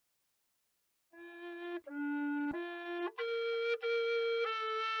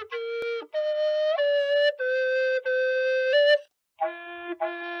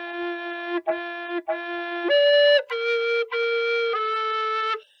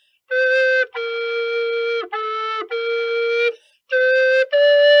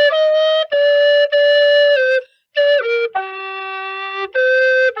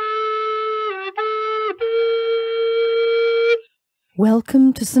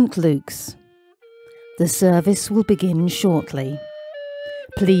to St. Luke's. The service will begin shortly.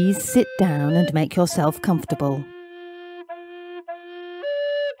 Please sit down and make yourself comfortable.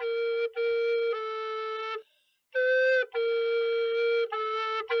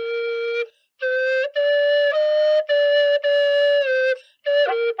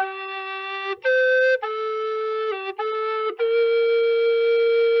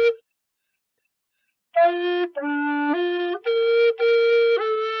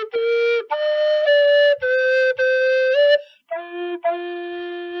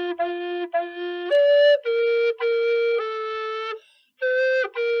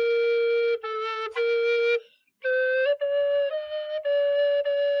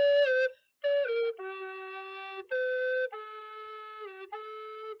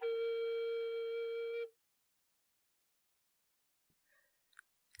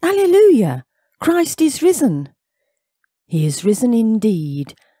 Alleluia! Christ is risen. He is risen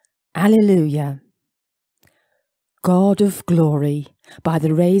indeed. Alleluia! God of glory, by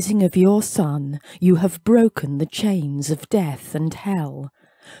the raising of your Son, you have broken the chains of death and hell.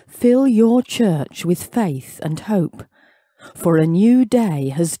 Fill your church with faith and hope, for a new day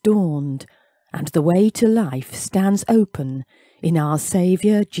has dawned, and the way to life stands open in our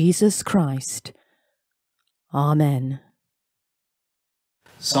Saviour Jesus Christ. Amen.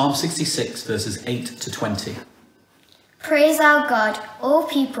 Psalm 66, verses 8 to 20. Praise our God, all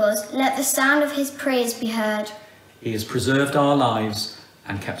peoples, let the sound of his praise be heard. He has preserved our lives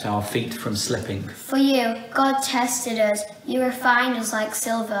and kept our feet from slipping. For you, God tested us, you refined us like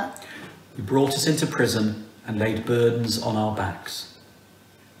silver. You brought us into prison and laid burdens on our backs.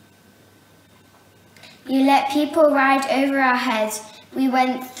 You let people ride over our heads. We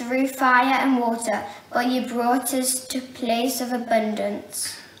went through fire and water, but you brought us to a place of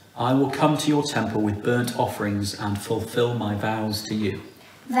abundance. I will come to your temple with burnt offerings and fulfill my vows to you.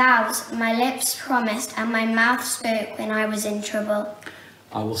 Vows my lips promised and my mouth spoke when I was in trouble.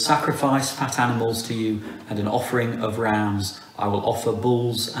 I will sacrifice fat animals to you, and an offering of rams. I will offer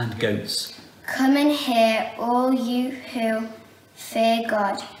bulls and goats. Come and hear, all you who fear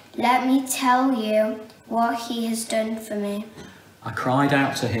God. Let me tell you what he has done for me. I cried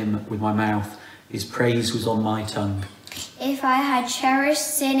out to him with my mouth. His praise was on my tongue. If I had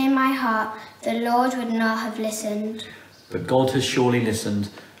cherished sin in my heart, the Lord would not have listened. But God has surely listened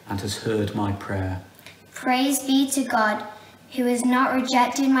and has heard my prayer. Praise be to God, who has not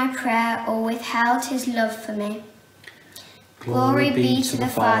rejected my prayer or withheld his love for me. Glory be to the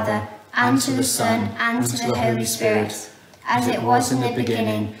Father, and to the Son, and to the Holy Spirit, as it was in the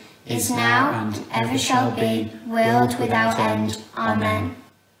beginning, is now, and ever shall be, world without end. Amen.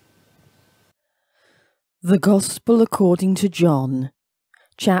 The Gospel according to John,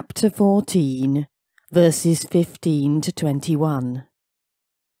 chapter 14, verses 15 to 21.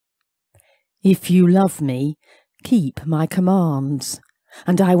 If you love me, keep my commands,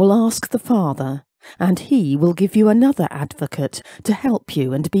 and I will ask the Father, and he will give you another advocate to help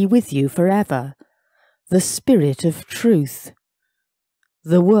you and be with you forever, the Spirit of truth.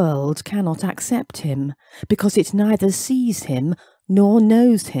 The world cannot accept him, because it neither sees him nor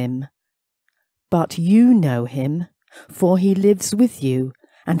knows him. But you know him, for he lives with you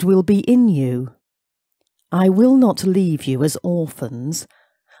and will be in you. I will not leave you as orphans.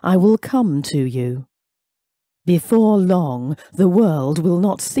 I will come to you. Before long, the world will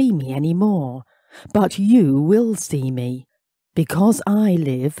not see me any more, but you will see me. Because I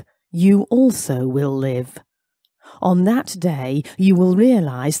live, you also will live. On that day you will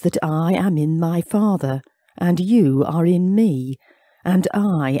realize that I am in my Father, and you are in me, and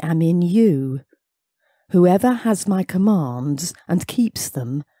I am in you. Whoever has my commands and keeps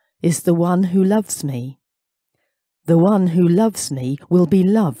them is the one who loves me. The one who loves me will be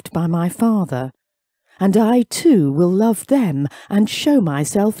loved by my Father, and I too will love them and show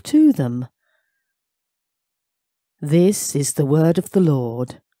myself to them. This is the word of the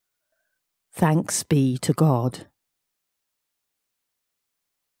Lord. Thanks be to God.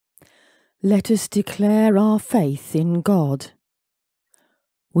 Let us declare our faith in God.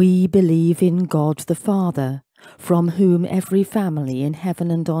 We believe in God the Father, from whom every family in heaven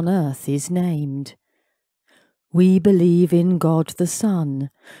and on earth is named. We believe in God the Son,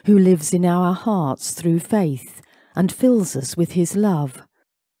 who lives in our hearts through faith and fills us with his love.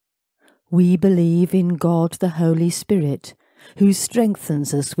 We believe in God the Holy Spirit, who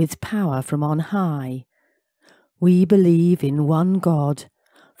strengthens us with power from on high. We believe in one God,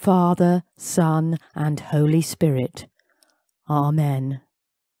 Father, Son, and Holy Spirit. Amen.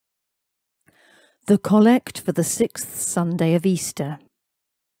 The Collect for the 6th Sunday of Easter.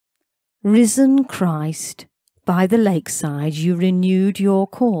 Risen Christ, By the lakeside you renewed your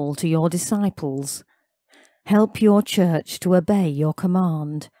call to your disciples. Help your church to obey your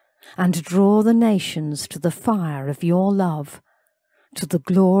command, and draw the nations to the fire of your love, to the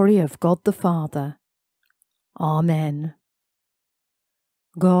glory of God the Father. Amen.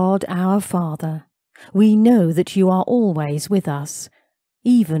 God our Father, we know that you are always with us,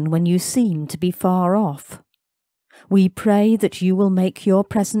 even when you seem to be far off. We pray that you will make your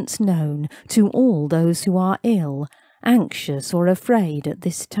presence known to all those who are ill, anxious or afraid at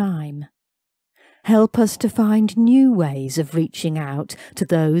this time. Help us to find new ways of reaching out to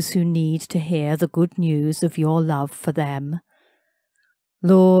those who need to hear the good news of your love for them.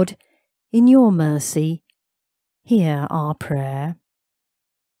 Lord, in your mercy, hear our prayer.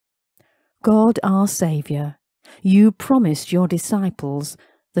 God our Saviour, you promised your disciples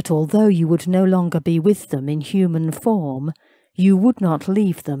that although you would no longer be with them in human form, you would not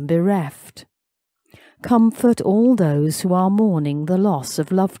leave them bereft. Comfort all those who are mourning the loss of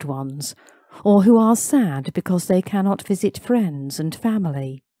loved ones, or who are sad because they cannot visit friends and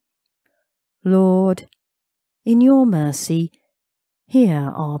family. Lord, in your mercy,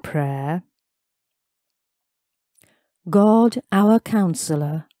 hear our prayer. God our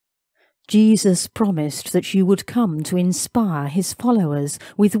Counsellor, Jesus promised that you would come to inspire his followers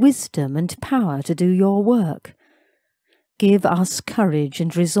with wisdom and power to do your work. Give us courage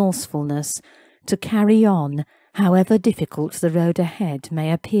and resourcefulness to carry on, however difficult the road ahead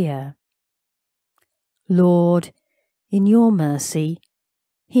may appear. Lord, in your mercy,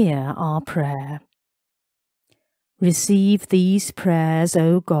 hear our prayer. Receive these prayers,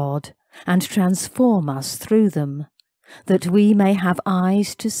 O God, and transform us through them, that we may have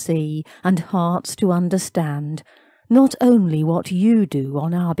eyes to see and hearts to understand not only what you do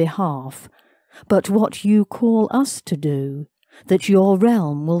on our behalf, but what you call us to do, that your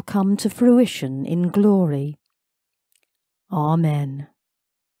realm will come to fruition in glory. Amen.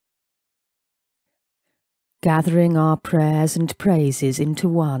 Gathering our prayers and praises into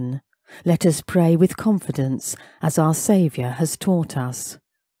one, let us pray with confidence as our Saviour has taught us.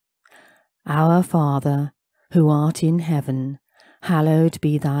 Our Father, who art in heaven, hallowed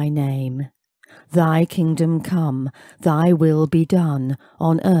be thy name. Thy kingdom come, thy will be done,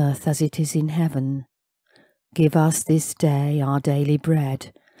 on earth as it is in heaven. Give us this day our daily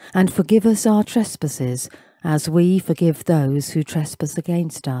bread, and forgive us our trespasses, as we forgive those who trespass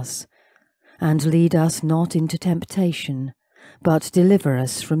against us. And lead us not into temptation, but deliver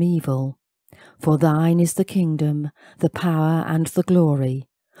us from evil. For thine is the kingdom, the power, and the glory,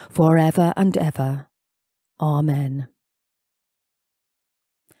 for ever and ever. Amen.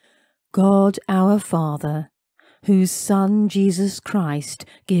 God our Father, whose Son Jesus Christ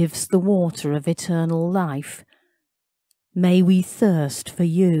gives the water of eternal life, may we thirst for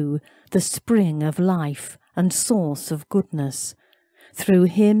you, the spring of life and source of goodness, through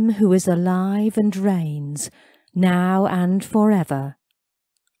him who is alive and reigns, now and forever.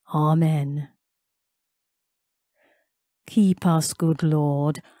 Amen. Keep us, good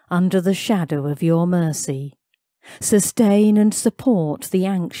Lord, under the shadow of your mercy. Sustain and support the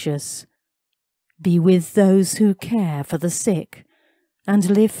anxious. Be with those who care for the sick, and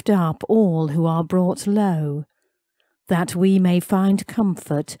lift up all who are brought low, that we may find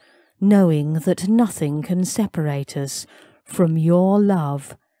comfort, knowing that nothing can separate us from your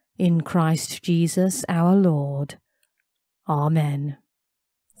love in Christ Jesus our Lord. Amen.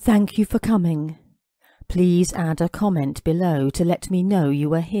 Thank you for coming. Please add a comment below to let me know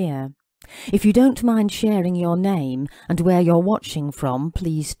you are here. If you don't mind sharing your name and where you're watching from,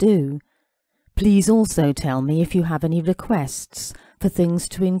 please do. Please also tell me if you have any requests for things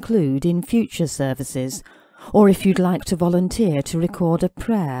to include in future services, or if you'd like to volunteer to record a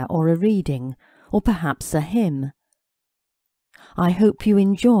prayer or a reading, or perhaps a hymn. I hope you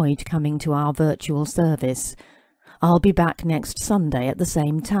enjoyed coming to our virtual service. I'll be back next Sunday at the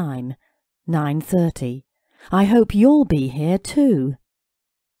same time, 9:30. I hope you'll be here too.